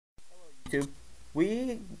YouTube.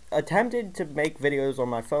 We attempted to make videos on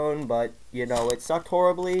my phone, but, you know, it sucked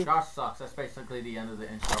horribly. Josh sucks. That's basically the end of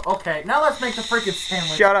the intro. Okay, now let's make the freaking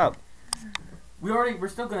sandwich. Shut up. We're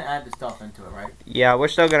still gonna add the stuff into it, right? Yeah, we're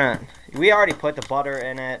still gonna... We already put the butter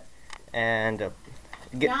in it, and...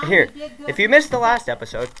 here, if you missed the last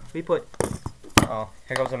episode, we put... Oh,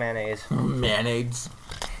 here goes the mayonnaise. Mayonnaise.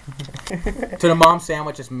 To the mom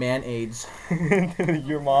sandwich, it's mayonnaise.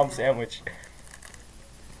 Your mom's sandwich.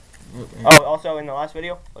 Oh, also in the last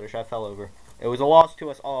video, Fluttershy fell over. It was a loss to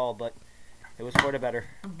us all, but it was for the better.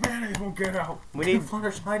 The mayonnaise won't get out. We need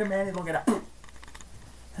Fluttershy, the mayonnaise won't get out.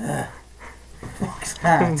 Fuck's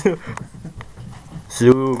that?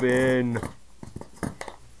 Zoom in.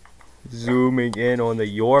 Zooming in on the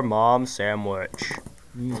Your Mom sandwich.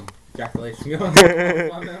 Ejaculation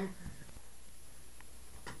on them.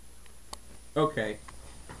 Okay.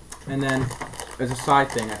 And then, as a side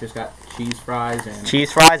thing, I just got cheese fries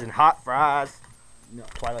and... hot fries. No,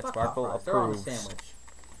 Twilight Sparkle approves. They're on the sandwich.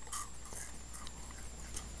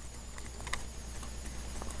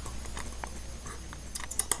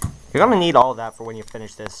 You're gonna need all of that for when you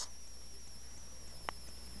finish this.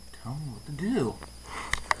 Tell me what to do.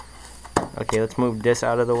 Okay, let's move this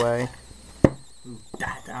out of the way. Move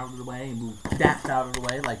that out of the way, move that out of the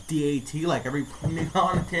way, like DAT, like every on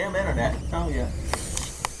the damn internet. Oh yeah.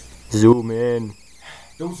 Zoom in.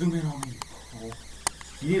 Don't zoom in on me.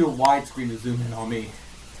 You need a widescreen to zoom in on me.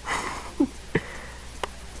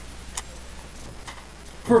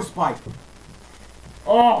 First bite.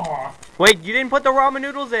 Oh. Wait, you didn't put the ramen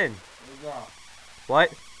noodles in. Yeah.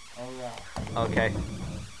 What? Oh yeah. Okay.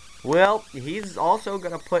 Well, he's also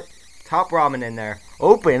gonna put top ramen in there.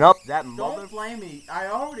 Open up that mother... Don't blame me. I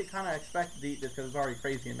already kind of expected to eat this because it's already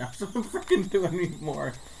crazy enough, so I'm freaking doing any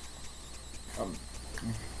more.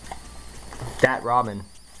 That ramen.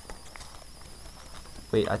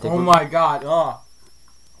 Wait, I think... Oh my god,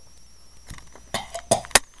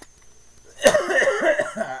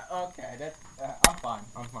 okay, that's... I'm fine,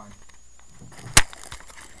 I'm fine.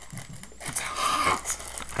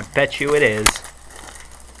 I bet you it is.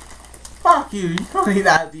 Fuck you don't need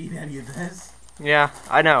to eat any of this. Yeah,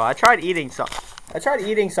 I know. I tried eating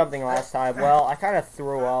something last time. Well, I kind of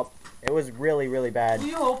threw up. It was really, really bad. Will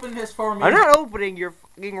you open this for me? I'm not opening your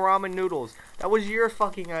fucking ramen noodles. That was your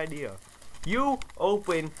fucking idea. You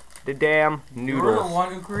open the damn noodles. You're the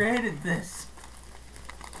one who created this.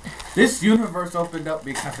 This universe opened up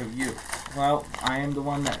because of you. Well, I am the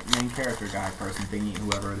one, that main character guy, person, thingy,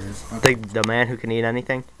 whoever it is. Okay. The man who can eat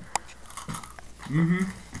anything? Mm-hmm.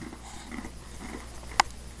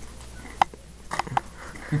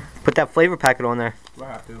 Put that flavor packet on there. Do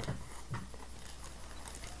I have to?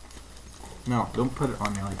 No, don't put it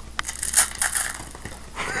on me like...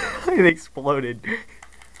 It exploded.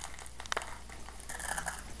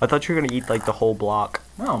 I thought you were gonna eat like the whole block.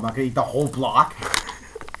 No, I'm not gonna eat the whole block.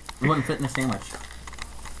 It wouldn't fit in the sandwich.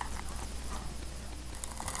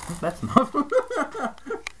 That's enough.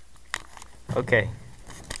 Okay.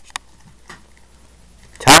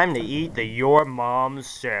 Time to eat the Your Mom's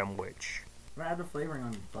sandwich. Add the flavoring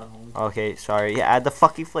on butthole. Okay, sorry. Yeah, add the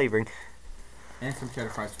fucking flavoring. And some cheddar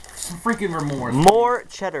fries. Some freaking remorse. More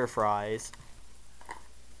cheddar fries.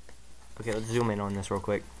 Okay, let's zoom in on this real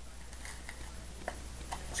quick.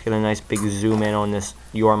 Let's get a nice big zoom in on this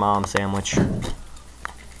Your Mom sandwich.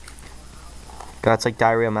 God, it's like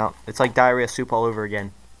diarrhea mount. It's like diarrhea soup all over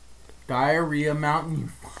again. Diarrhea mountain, you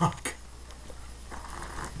fuck.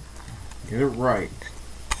 Get it right.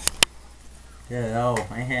 Yeah, oh,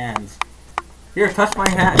 my hands. Here, touch my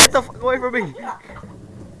hand. Get the fuck away from me.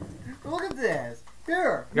 Look at this.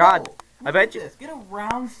 Here. God, no, I bet you. This. Get a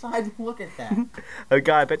round side look at that. Oh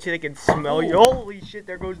God, I bet you they can smell you. Holy shit,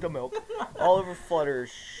 there goes the milk. All over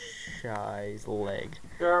Fluttershy's leg.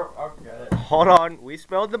 Here, I'll get it. Hold on, we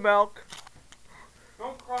smelled the milk.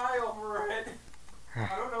 Don't cry over it.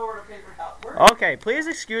 I don't know where the paper towel. Okay, please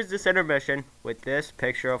excuse this intermission with this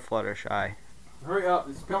picture of Fluttershy. Hurry up,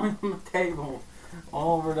 it's spilling on the table.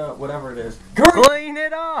 All over the, whatever it is. Clean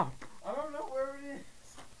it up! I don't know where it is.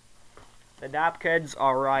 The napkins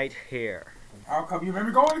are right here. How come you made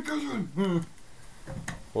me go in the kitchen?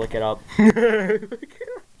 Look it up. Look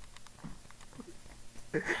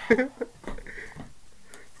it up.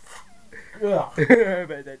 Yeah. I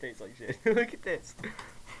bet that tastes like shit. Look at this.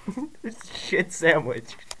 This shit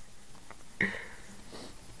sandwich.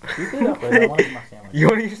 Keep it up, I want to eat my sandwich. You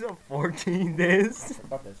want to use a 14 this?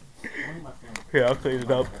 About this. I want to eat my sandwich. Here, I'll clean it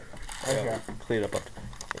up. Okay. Clean it up.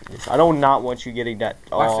 I do not want you getting that.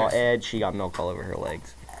 Oh, Watch this. Ed, she got milk all over her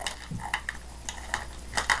legs.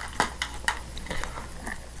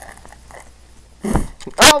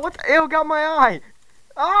 Oh, what the? Ew, got my eye.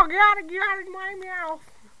 Oh God, it got in my mouth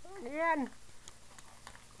again.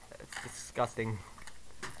 That's disgusting.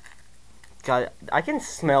 God, I can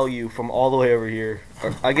smell you from all the way over here.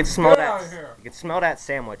 Or I can smell that. I can smell that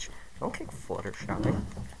sandwich. Don't kick Fluttershy. I'm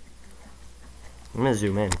gonna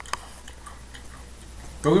zoom in.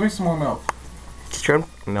 Go get me some more milk. Just trim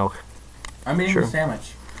milk. I'm eating the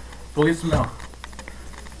sandwich. Go get some milk.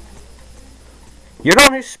 You're the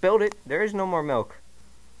one who spilled it. There is no more milk.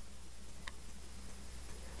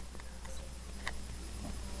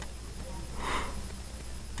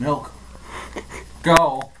 Milk.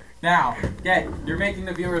 Go. Now. Yeah, you're making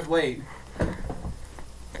the viewers wait.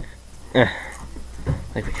 Like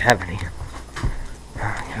we have any. Oh, God,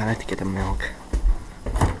 I have to get the milk.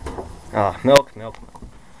 Oh, milk.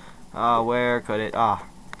 Oh, where could it? Ah,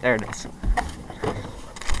 there it is.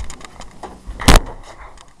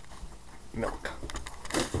 Milk.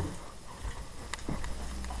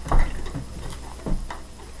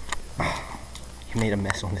 Oh, you made a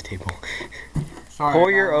mess on the table. Sorry,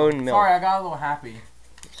 pour your own milk. Sorry, I got a little happy.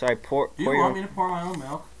 Sorry, pour. Do you want me to pour my own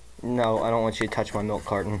milk? No, I don't want you to touch my milk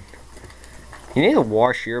carton. You need to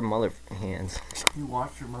wash your mother hands. You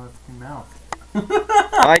wash your motherfucking mouth.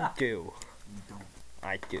 I do. You don't.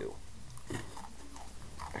 I do.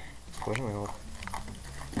 Where's my milk?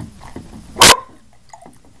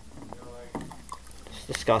 It's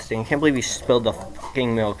disgusting. I can't believe you spilled the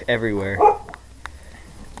fucking milk everywhere.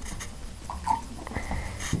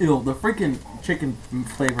 Ew, the freaking chicken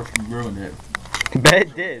flavor ruined it. Bet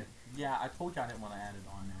it did. Yeah, I told you I didn't want to add it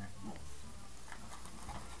on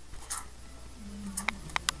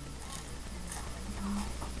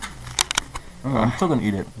there. I'm still gonna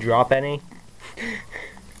eat it. Drop any?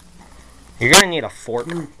 You're gonna need a fork.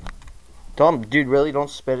 Tell him, dude, really don't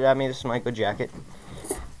spit it at me. This is my good jacket.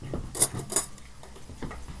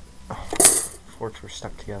 Forks were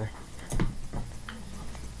stuck together.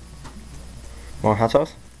 Want hot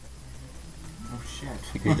sauce? Oh shit.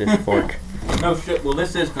 You use this fork. No shit. Well,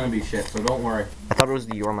 this is gonna be shit, so don't worry. I thought it was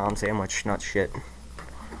the your mom sandwich, not shit.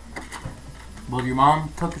 Well, your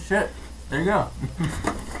mom took a shit. There you go.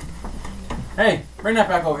 Hey, bring that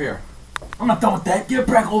back over here. I'm not done with that. Get it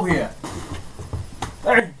back over here.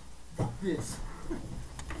 Hey, fuck this.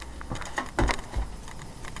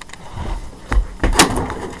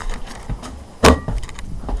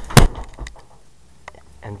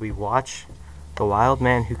 And we watch the wild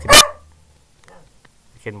man who can.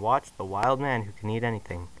 We can watch the wild man who can eat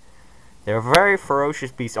anything. They're a very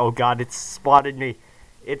ferocious beast. Oh God, it's spotted me.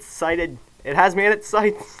 It's sighted. It has me in its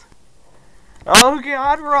sights. Oh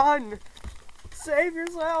God, run! Save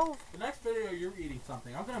yourself! The next video, you're eating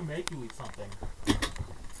something. I'm gonna make you eat something.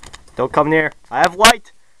 Don't come near. I have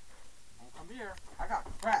light. Don't come here. I got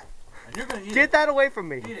crack, and you're gonna eat it. Get that away from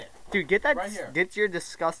me. Eat it. Dude, get that. Right here. Get your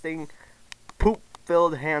disgusting,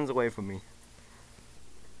 poop-filled hands away from me.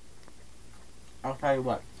 I'll tell you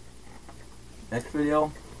what. Next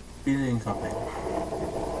video, he's eating something.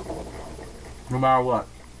 No matter what,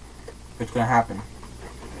 it's gonna happen.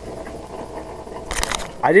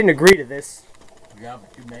 I didn't agree to this. Yeah,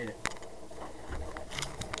 but you made it.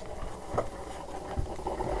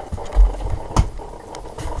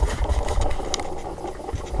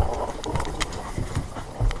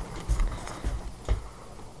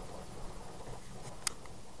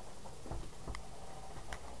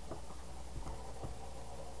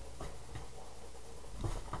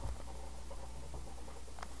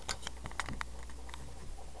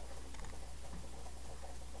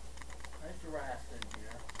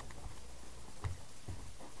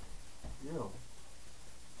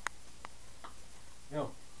 Yo,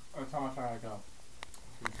 that's how much I gotta go.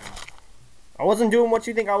 I wasn't doing what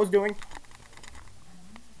you think I was doing.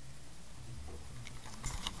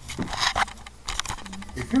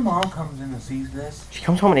 If your mom comes in and sees this, She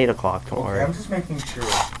comes home at 8 o'clock. Don't okay, worry. I'm just making sure.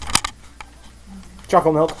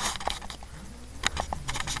 Chocolate milk.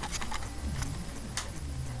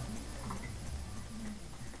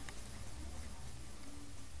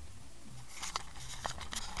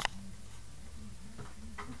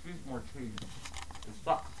 Let's use more cheese. It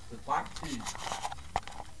sucks. It's black cheese.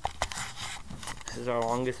 This is our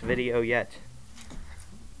longest video yet.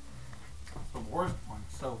 It's the worst one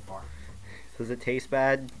so far. Does it taste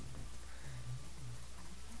bad?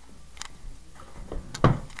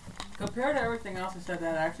 Compared to everything else I said,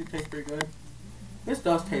 that actually tastes pretty good. This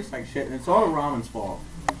does taste like shit, and it's all the ramen's fault.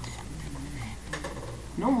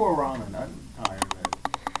 No more ramen. I'm tired of it.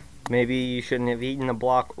 Maybe you shouldn't have eaten the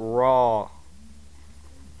block raw.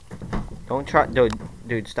 Don't try,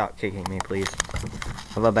 dude, stop kicking me, please.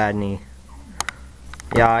 I have a bad knee.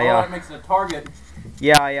 Yeah, Oh, that makes it a target.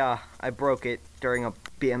 Yeah, I broke it during a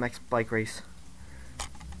BMX bike race.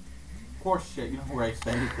 Horse shit, you don't race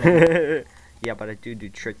anything. Yeah, but I do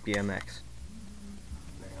trick BMX.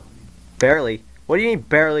 Barely? What do you mean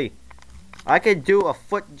barely? I could do a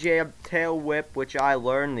foot jab tail whip, which I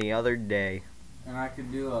learned the other day. And I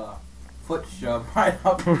could do a foot shove right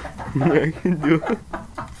up. I can do it.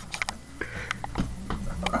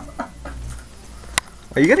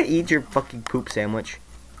 Are you gonna eat your fucking poop sandwich?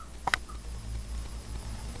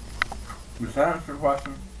 Does that answer your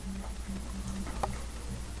question?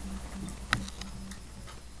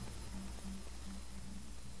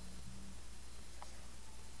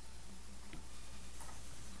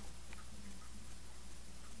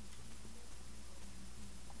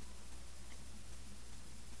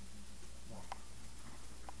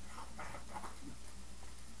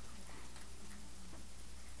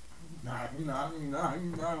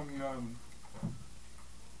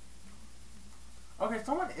 Okay,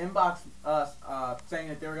 someone inboxed us saying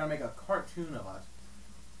that they were gonna make a cartoon of us.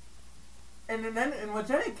 And then, in which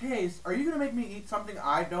any case, are you gonna make me eat something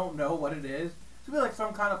I don't know what it is? It's gonna be like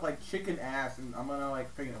some kind of like chicken ass, and I'm gonna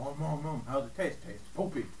like figure, oh no, how's it taste? Tastes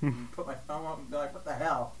poopy. And put my thumb up and be like, what the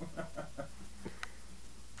hell?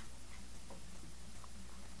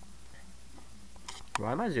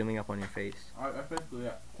 Why am I zooming up on your face? I basically,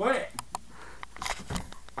 yeah. Quit it!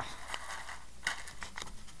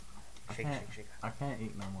 Shake. I can't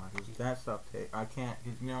eat no more. Cause that stuff I can't,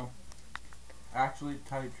 you know, actually, to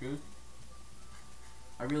tell you the truth,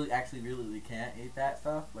 I really can't eat that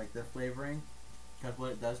stuff, like the flavoring, because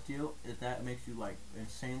what it does to you is that it makes you, like,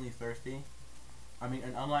 insanely thirsty. I mean,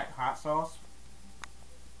 and unlike hot sauce,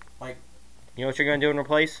 like... You know what you're gonna do in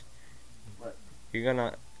replace? What? You're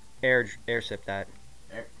gonna air sip that.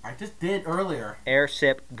 I just did earlier. Air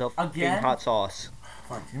sip the fucking hot sauce.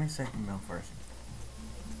 Fuck, give me a second milk first.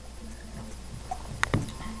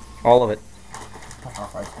 All of it.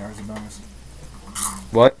 Off ice there is a bonus.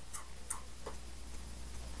 What?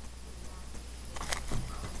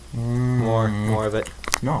 Mm. More of it.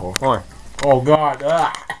 No. More. Oh god.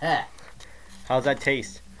 How's that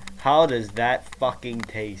taste? How does that fucking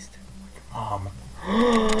taste?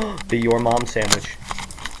 The Your Mom sandwich.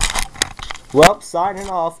 Well, signing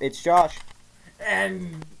off. It's Josh.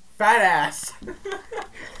 And fat ass.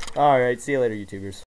 Alright, see you later, YouTubers.